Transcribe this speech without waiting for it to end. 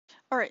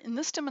All right, in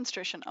this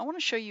demonstration, I want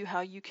to show you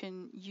how you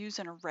can use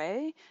an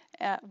array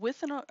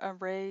with an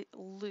array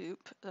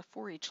loop, the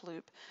Foreach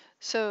loop,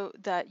 so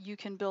that you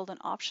can build an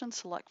option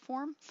select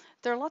form.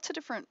 There are lots of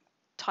different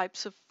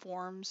types of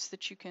forms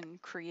that you can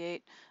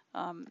create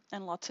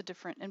and lots of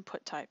different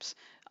input types.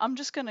 I'm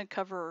just going to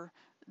cover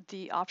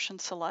the option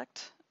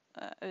select.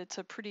 It's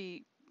a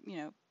pretty,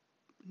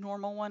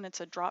 normal one. It's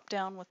a drop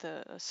down with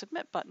a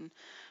submit button.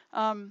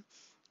 Um,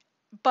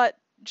 but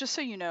just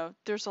so you know,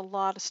 there's a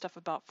lot of stuff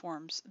about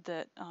forms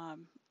that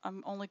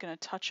I'm only going to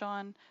touch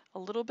on a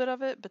little bit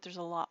of it, but there's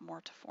a lot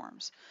more to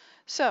forms.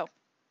 So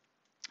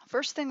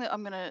first thing that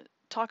I'm going to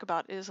talk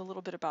about is a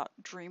little bit about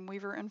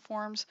Dreamweaver and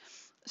forms.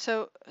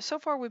 So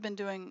far we've been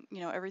doing,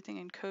 everything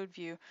in code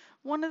view.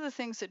 One of the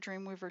things that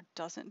Dreamweaver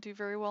doesn't do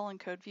very well in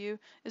code view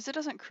is it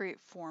doesn't create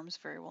forms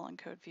very well in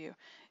code view.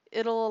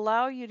 It'll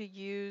allow you to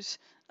use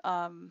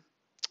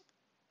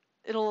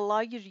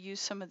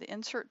some of the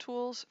insert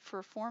tools for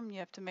a form. You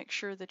have to make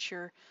sure that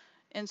your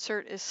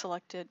insert is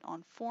selected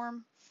on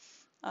form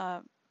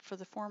for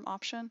the form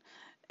option.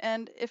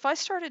 And if I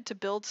started to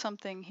build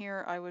something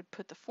here, I would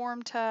put the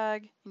form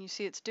tag, and you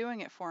see it's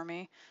doing it for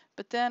me.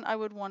 But then I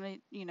would want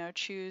to,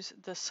 choose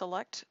the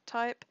select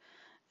type.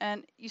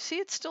 And you see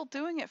it's still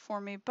doing it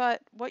for me,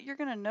 but what you're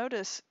going to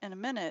notice in a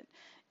minute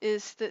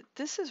is that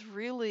this is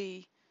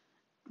really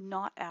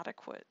not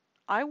adequate.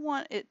 I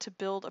want it to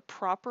build a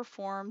proper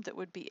form that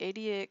would be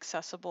ADA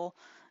accessible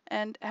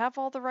and have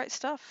all the right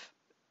stuff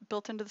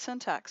built into the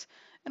syntax.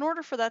 In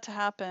order for that to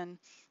happen,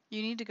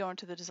 you need to go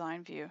into the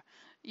design view.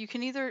 You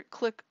can either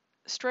click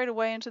straight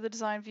away into the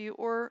design view,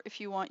 or if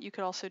you want, you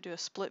could also do a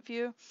split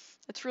view.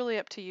 It's really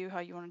up to you how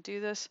you want to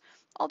do this.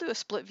 I'll do a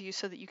split view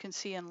so that you can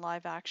see in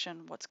live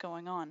action what's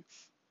going on.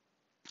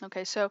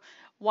 Okay, so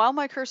while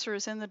my cursor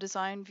is in the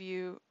design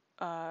view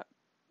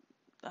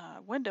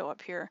window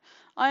up here,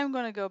 I'm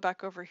going to go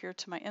back over here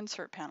to my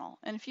insert panel.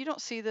 And if you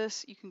don't see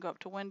this, you can go up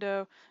to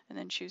window and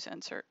then choose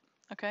insert.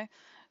 Okay,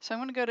 so I'm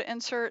going to go to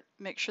insert,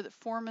 make sure that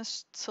form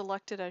is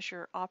selected as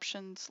your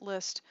options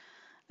list.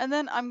 And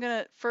then I'm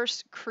going to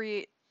first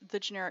create the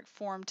generic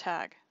form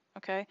tag.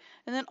 Okay,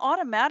 and then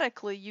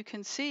automatically you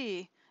can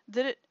see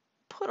that it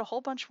put a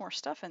whole bunch more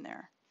stuff in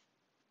there.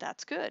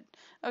 That's good.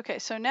 Okay,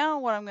 so now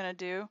what I'm going to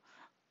do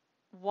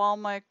while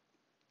my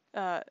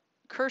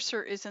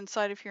cursor is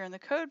inside of here in the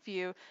code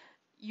view,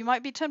 you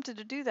might be tempted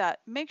to do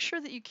that. Make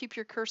sure that you keep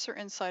your cursor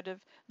inside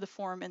of the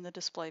form in the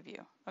display view.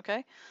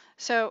 Okay,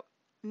 so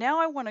now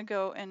I want to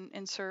go and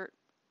insert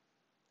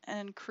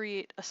and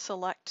create a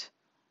select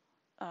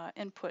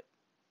input.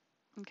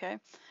 Okay,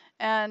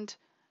 and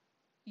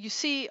you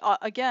see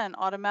again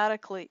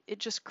automatically it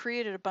just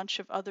created a bunch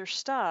of other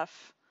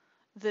stuff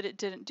that it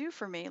didn't do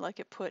for me, like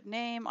it put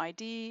name,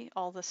 ID,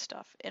 all this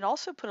stuff. It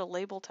also put a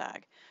label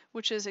tag,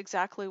 which is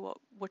exactly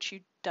what you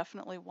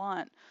definitely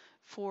want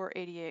for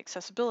ADA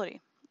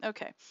accessibility.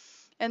 Okay,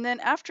 and then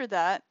after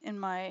that, in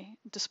my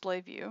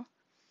display view,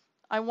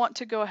 I want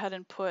to go ahead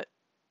and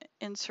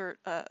insert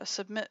a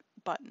submit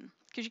button,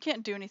 because you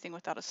can't do anything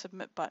without a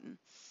submit button.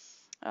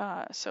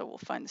 So we'll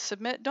find the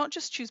submit. Don't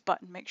just choose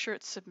button, make sure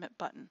it's submit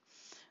button.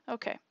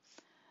 Okay.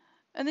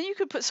 And then you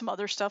could put some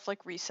other stuff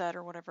like reset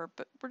or whatever,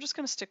 but we're just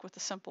going to stick with the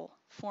simple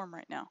form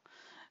right now.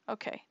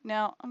 Okay,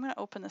 now I'm going to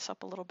open this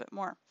up a little bit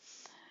more.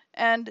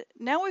 And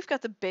now we've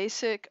got the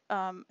basic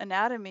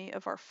anatomy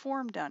of our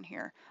form down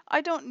here. I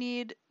don't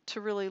need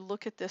to really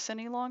look at this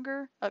any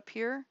longer up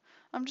here.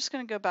 I'm just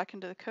going to go back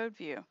into the code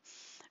view.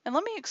 And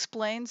let me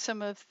explain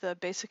some of the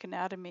basic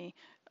anatomy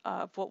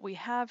of what we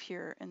have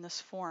here in this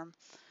form.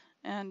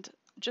 And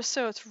just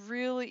so it's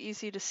really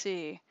easy to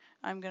see,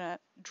 I'm going to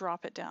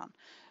drop it down.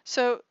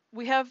 So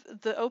we have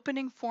the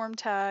opening form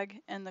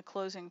tag and the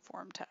closing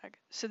form tag.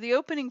 So the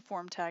opening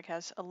form tag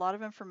has a lot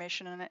of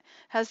information in it,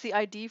 has the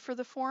ID for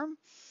the form.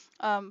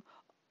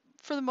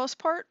 For the most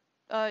part,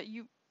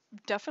 you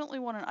definitely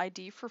want an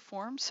ID for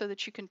forms so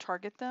that you can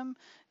target them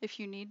if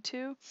you need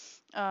to.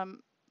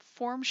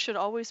 Forms should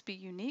always be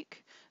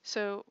unique.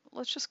 So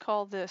let's just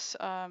call this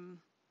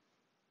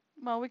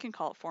well, we can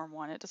call it form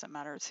 1, it doesn't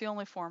matter. It's the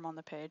only form on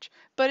the page,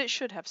 but it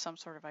should have some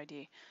sort of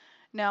ID.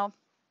 Now,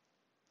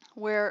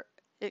 where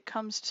it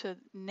comes to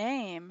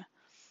name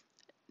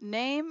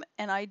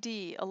and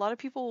ID, a lot of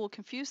people will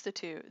confuse the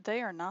two.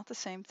 They are not the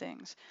same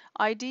things.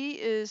 ID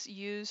is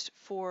used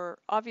for,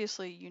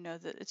 obviously you know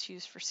that it's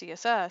used for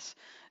CSS.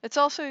 It's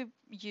also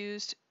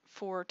used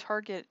for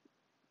target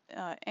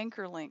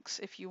anchor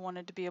links. If you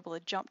wanted to be able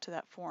to jump to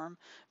that form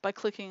by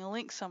clicking a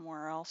link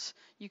somewhere else,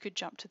 you could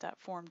jump to that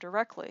form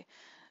directly.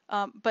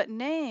 But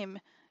name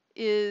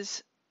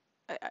is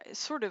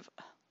sort of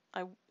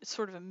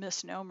a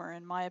misnomer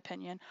in my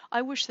opinion.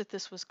 I wish that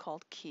this was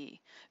called key,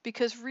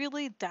 because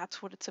really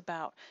that's what it's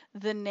about.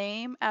 The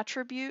name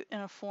attribute in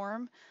a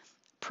form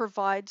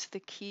provides the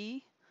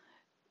key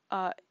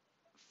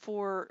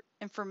for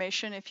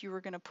information if you were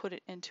going to put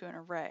it into an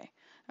array.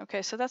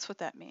 Okay, so that's what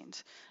that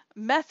means.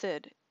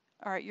 Method,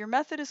 all right, your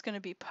method is going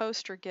to be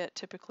post or get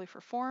typically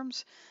for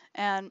forms,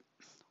 and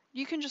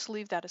you can just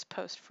leave that as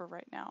post for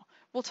right now.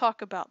 We'll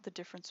talk about the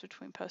difference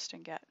between post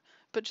and get,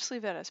 but just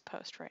leave that as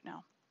post right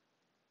now.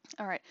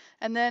 All right,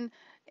 and then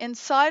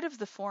inside of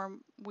the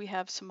form, we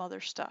have some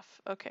other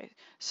stuff. Okay,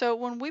 so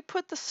when we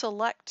put the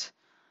select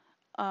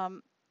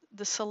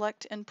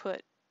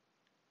input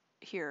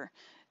here,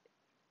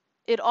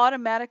 it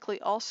automatically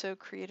also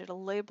created a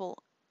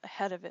label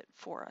ahead of it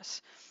for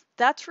us.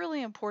 That's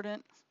really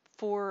important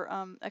for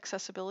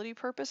accessibility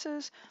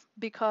purposes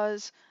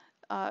because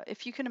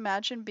if you can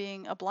imagine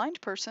being a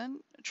blind person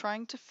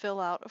trying to fill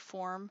out a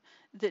form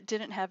that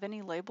didn't have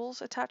any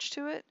labels attached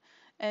to it,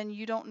 and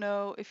you don't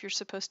know if you're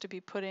supposed to be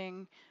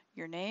putting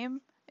your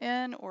name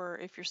in or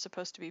if you're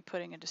supposed to be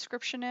putting a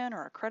description in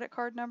or a credit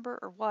card number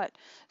or what.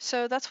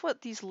 So that's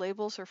what these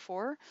labels are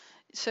for.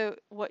 So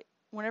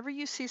whenever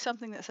you see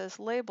something that says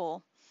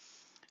label,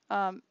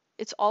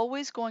 it's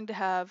always going to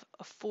have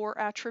a for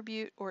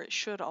attribute, or it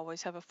should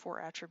always have a for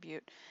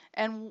attribute.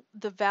 And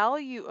the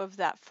value of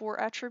that for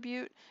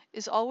attribute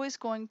is always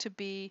going to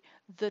be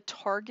the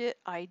target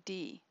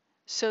ID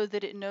so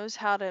that it knows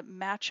how to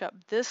match up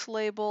this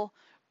label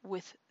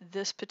with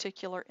this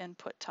particular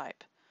input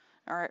type.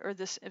 All right, or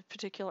this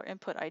particular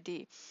input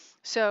ID.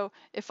 So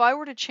if I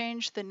were to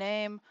change the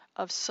name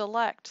of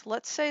select,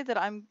 let's say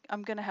that I'm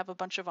going to have a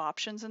bunch of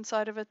options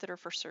inside of it that are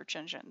for search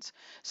engines.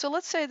 So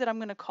let's say that I'm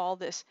going to call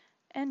this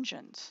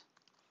engines.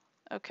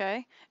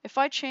 Okay, if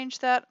I change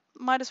that,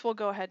 might as well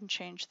go ahead and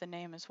change the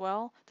name as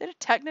well. They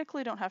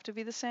technically don't have to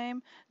be the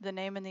same, the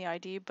name and the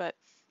ID, but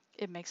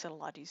it makes it a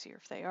lot easier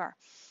if they are.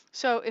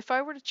 So if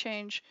I were to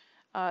change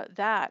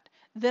that,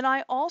 then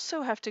I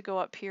also have to go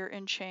up here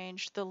and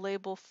change the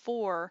label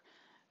for.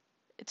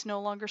 It's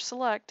no longer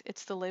select,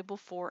 it's the label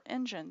for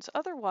engines.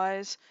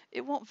 Otherwise,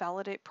 it won't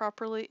validate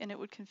properly and it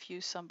would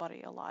confuse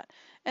somebody a lot.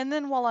 And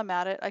then while I'm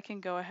at it, I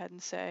can go ahead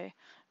and say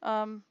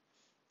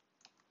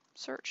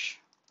search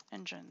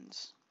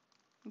engines.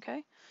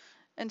 Okay,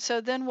 and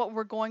so then what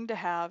we're going to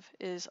have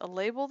is a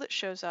label that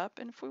shows up,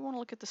 and if we want to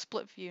look at the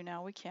split view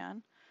now, we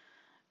can.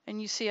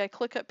 And you see I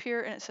click up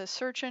here and it says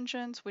search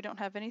engines. We don't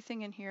have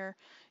anything in here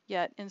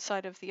yet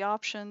inside of the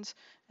options,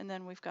 and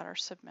then we've got our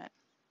submit.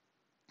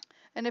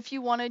 And if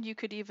you wanted, you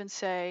could even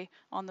say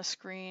on the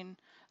screen,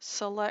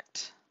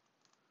 select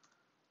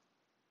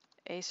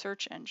a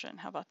search engine.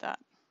 How about that?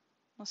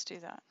 Let's do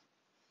that.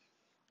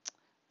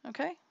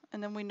 Okay,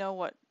 and then we know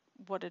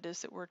what it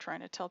is that we're trying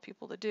to tell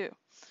people to do.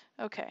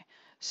 Okay,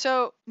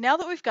 so now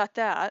that we've got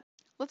that,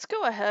 let's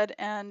go ahead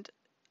and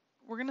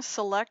we're going to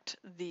select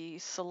the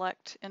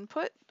select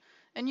input.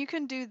 And you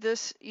can do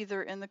this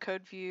either in the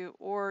code view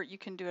or you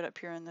can do it up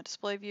here in the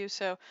display view.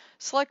 So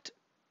select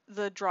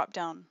the drop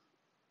down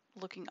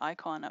looking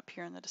icon up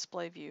here in the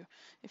display view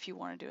if you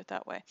want to do it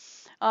that way.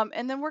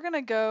 And then we're going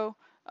to go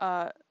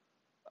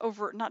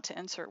over, not to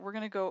insert, we're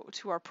going to go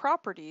to our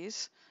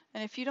properties.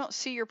 And if you don't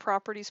see your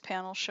properties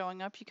panel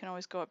showing up, you can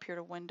always go up here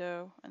to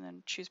window and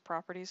then choose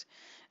properties.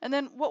 And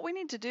then what we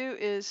need to do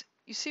is,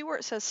 you see where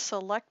it says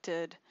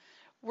selected,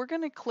 we're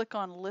going to click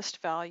on list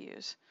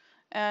values.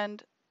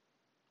 And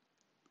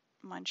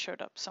mine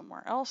showed up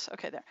somewhere else.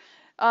 Okay, there.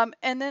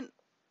 And then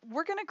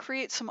we're going to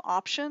create some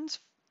options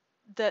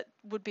that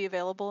would be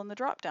available in the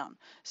dropdown.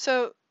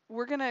 So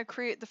we're going to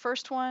create the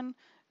first one,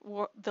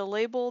 the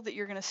label that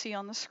you're going to see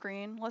on the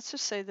screen. Let's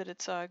just say that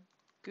it's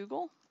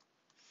Google.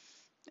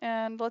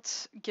 And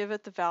let's give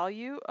it the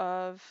value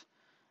of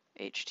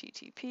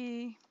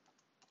HTTP,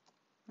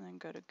 and then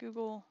go to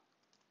google.com.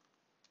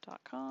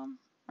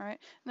 All right.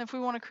 And if we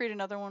want to create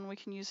another one, we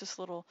can use this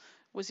little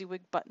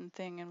WYSIWYG button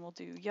thing, and we'll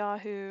do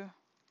Yahoo,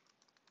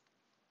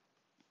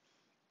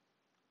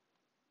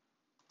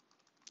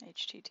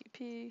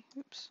 HTTP,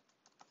 oops,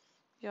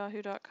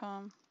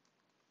 yahoo.com.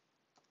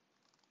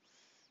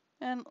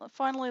 And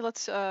finally,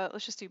 let's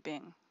just do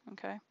Bing,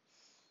 okay?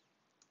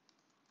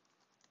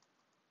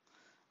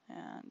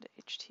 And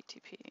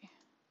HTTP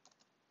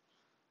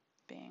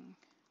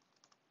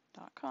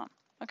bing.com.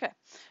 Okay,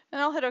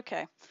 and I'll hit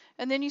OK.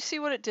 And then you see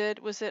what it did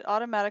was it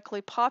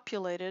automatically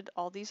populated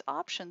all these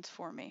options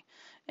for me.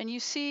 And you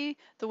see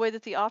the way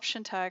that the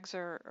option tags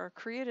are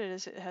created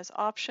is it has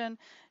option,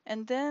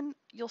 and then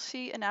you'll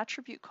see an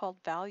attribute called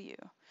value.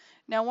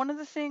 Now, one of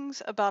the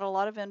things about a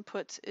lot of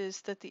inputs is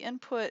that the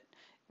input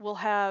will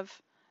have,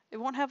 it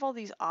won't have all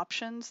these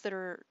options that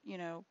are, you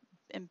know,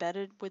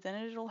 embedded within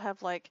it.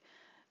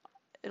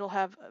 It'll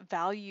have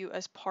value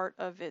as part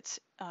of its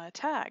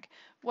tag.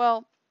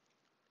 Well,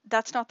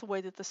 that's not the way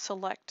that the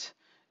select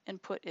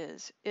input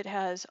is. It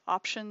has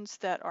options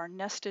that are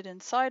nested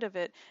inside of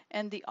it,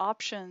 and the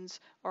options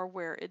are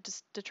where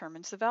it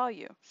determines the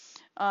value.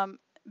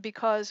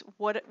 Because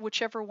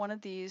whichever one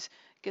of these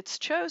gets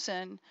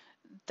chosen,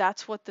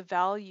 that's what the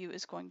value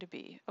is going to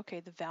be. Okay,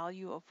 the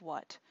value of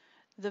what?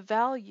 The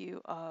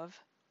value of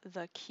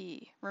the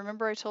key.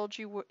 Remember I told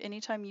you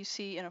anytime you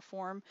see in a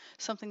form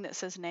something that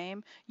says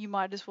name, you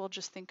might as well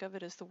just think of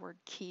it as the word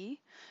key,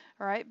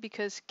 all right?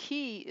 Because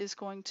key is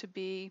going to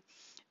be,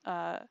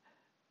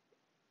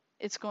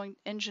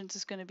 engines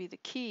is going to be the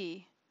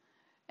key,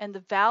 and the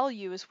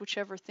value is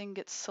whichever thing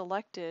gets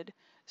selected,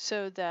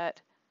 so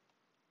that,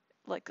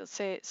 like let's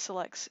say it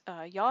selects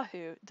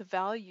Yahoo, the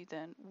value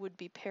then would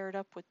be paired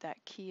up with that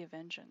key of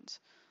engines.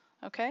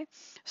 Okay,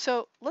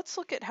 so let's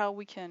look at how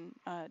we can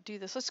do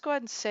this. Let's go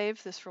ahead and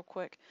save this real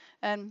quick.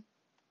 And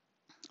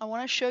I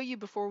want to show you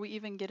before we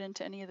even get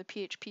into any of the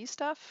PHP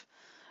stuff.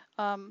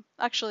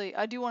 Actually,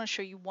 I do want to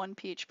show you one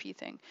PHP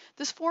thing.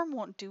 This form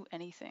won't do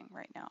anything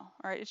right now.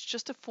 All right, it's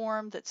just a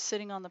form that's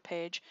sitting on the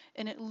page,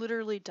 and it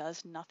literally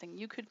does nothing.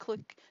 You could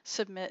click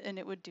submit, and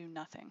it would do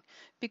nothing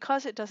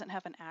because it doesn't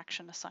have an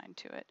action assigned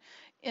to it.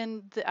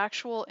 In the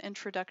actual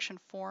introduction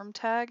form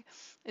tag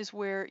is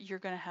where you're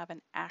going to have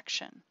an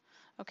action.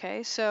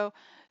 Okay, so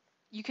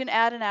you can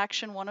add an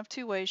action one of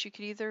two ways. You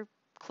could either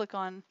click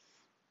on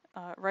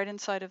right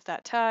inside of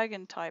that tag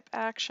and type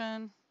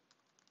action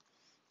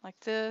like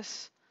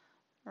this,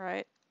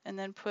 right? And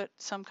then put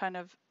some kind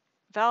of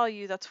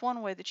value. That's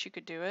one way that you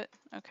could do it,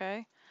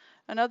 okay?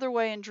 Another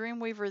way in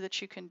Dreamweaver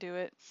that you can do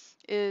it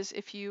is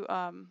if you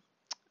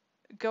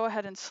go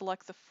ahead and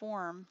select the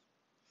form.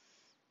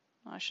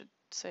 I should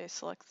say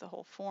select the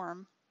whole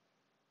form.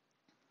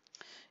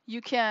 You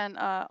can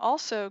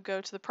also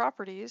go to the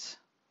properties,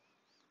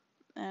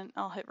 and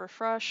I'll hit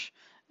refresh,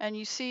 and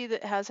you see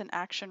that it has an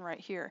action right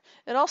here.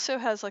 It also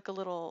has like a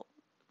little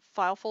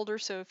file folder,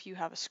 so if you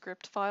have a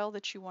script file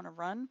that you want to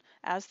run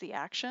as the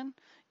action,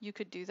 you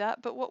could do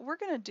that. But what we're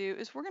going to do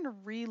is we're going to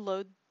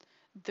reload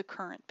the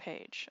current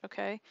page,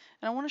 okay?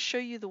 And I want to show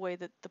you the way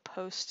that the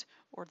post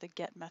or the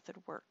get method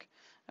work.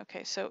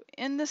 Okay, so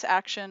in this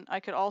action, I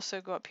could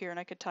also go up here and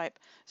I could type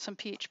some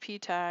PHP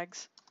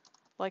tags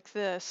like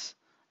this,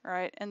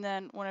 right? And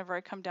then whenever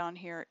I come down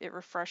here, it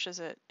refreshes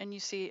it. And you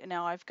see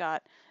now I've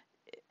got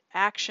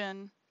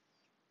action,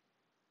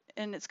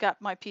 and it's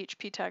got my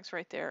PHP tags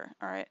right there,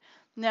 all right?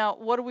 Now,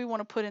 what do we want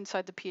to put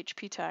inside the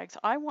PHP tags?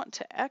 I want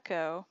to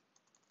echo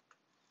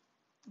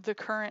the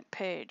current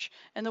page.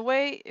 And the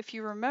way, if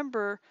you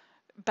remember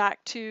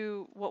back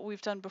to what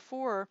we've done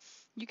before,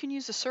 you can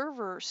use a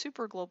server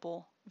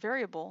superglobal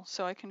variable.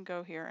 So I can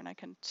go here and I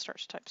can start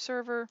to type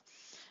server.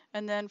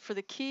 And then for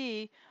the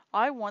key,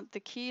 I want the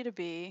key to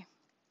be,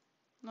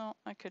 no,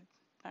 I could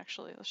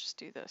actually, let's just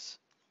do this.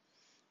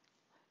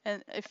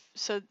 And if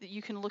so that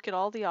you can look at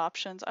all the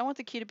options, I want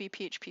the key to be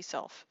PHP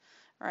self,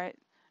 right?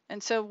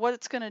 And so what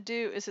it's going to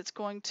do is it's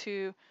going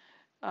to,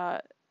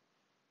 let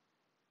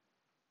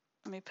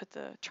me put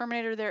the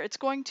terminator there. It's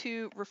going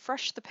to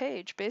refresh the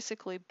page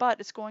basically,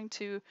 but it's going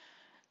to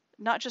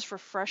not just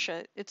refresh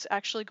it, it's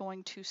actually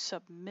going to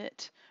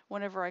submit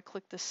whenever I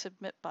click the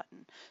submit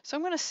button. So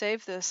I'm going to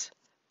save this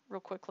real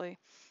quickly,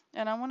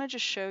 and I want to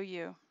just show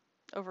you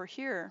over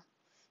here.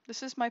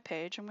 This is my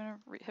page. I'm going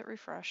to hit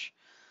refresh,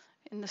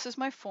 and this is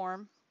my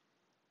form.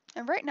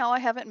 And right now I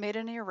haven't made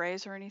any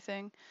arrays or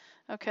anything,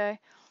 okay?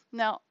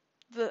 Now,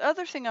 the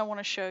other thing I want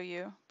to show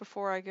you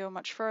before I go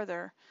much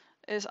further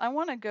is I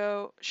want to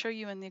go show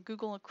you in the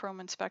Google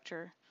Chrome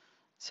Inspector.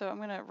 So I'm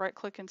going to right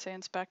click and say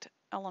inspect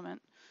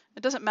element.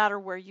 It doesn't matter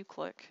where you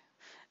click.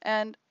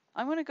 And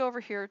I'm going to go over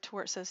here to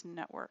where it says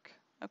network,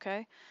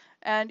 okay?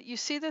 And you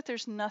see that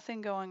there's nothing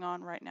going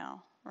on right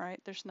now, right?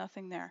 There's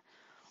nothing there.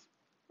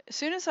 As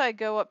soon as I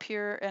go up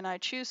here and I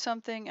choose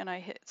something and I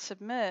hit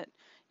submit,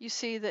 you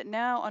see that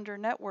now under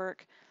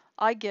network,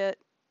 I get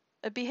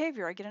a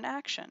behavior, I get an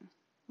action,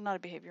 not a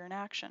behavior, an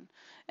action.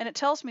 And it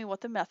tells me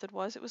what the method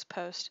was, it was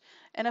post.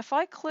 And if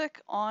I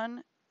click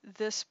on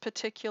this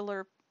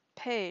particular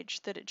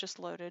page that it just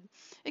loaded,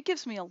 it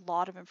gives me a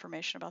lot of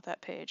information about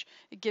that page.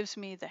 It gives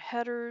me the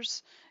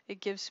headers, it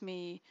gives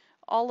me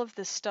all of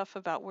this stuff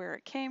about where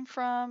it came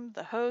from,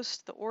 the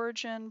host, the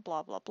origin,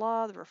 blah, blah,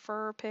 blah, the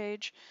referrer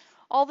page,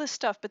 all this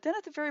stuff. But then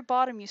at the very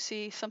bottom, you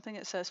see something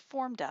that says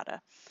form data,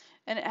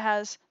 and it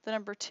has the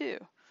number 2.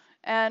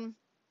 And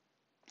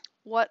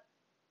what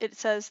it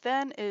says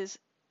then is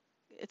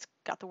it's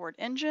got the word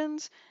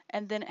engines,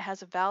 and then it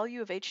has a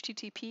value of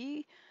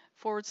HTTP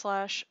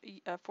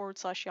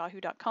 /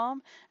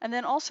 yahoo.com. And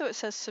then also it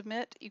says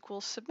submit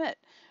equals submit.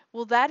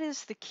 Well, that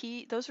is the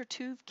key. Those are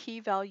 2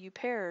 key value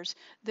pairs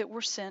that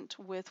were sent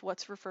with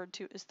what's referred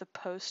to as the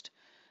post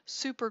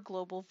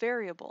superglobal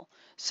variable.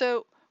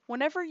 So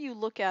whenever you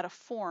look at a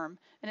form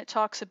and it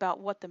talks about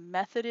what the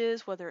method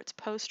is, whether it's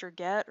post or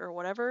get or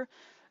whatever,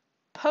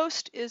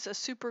 post is a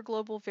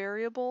superglobal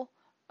variable,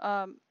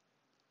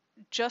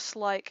 just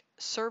like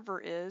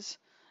server is,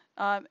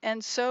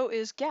 and so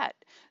is get.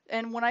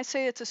 And when I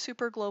say it's a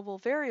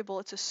superglobal variable,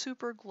 it's a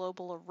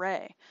superglobal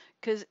array,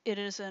 because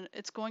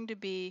it's going to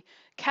be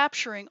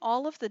capturing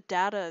all of the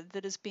data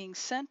that is being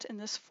sent in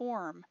this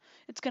form.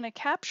 It's going to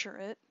capture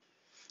it,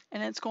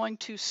 and it's going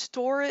to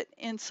store it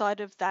inside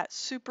of that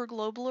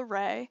superglobal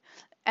array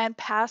and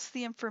pass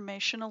the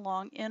information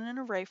along in an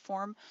array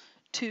form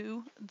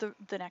to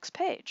the next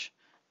page.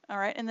 All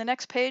right, and the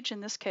next page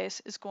in this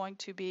case is going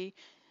to be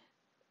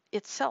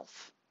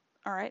itself.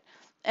 All right,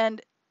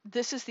 and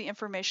this is the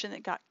information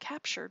that got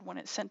captured when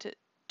it sent it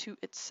to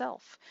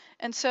itself.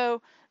 And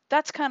so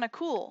that's kind of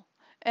cool.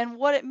 And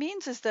what it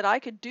means is that I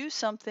could do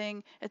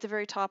something at the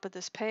very top of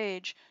this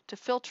page to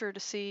filter to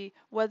see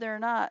whether or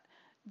not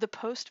the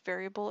post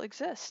variable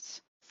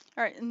exists.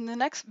 All right, in the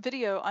next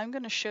video, I'm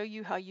going to show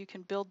you how you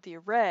can build the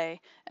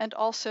array and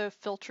also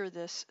filter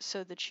this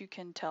so that you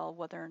can tell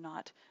whether or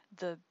not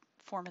the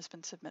form has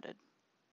been submitted.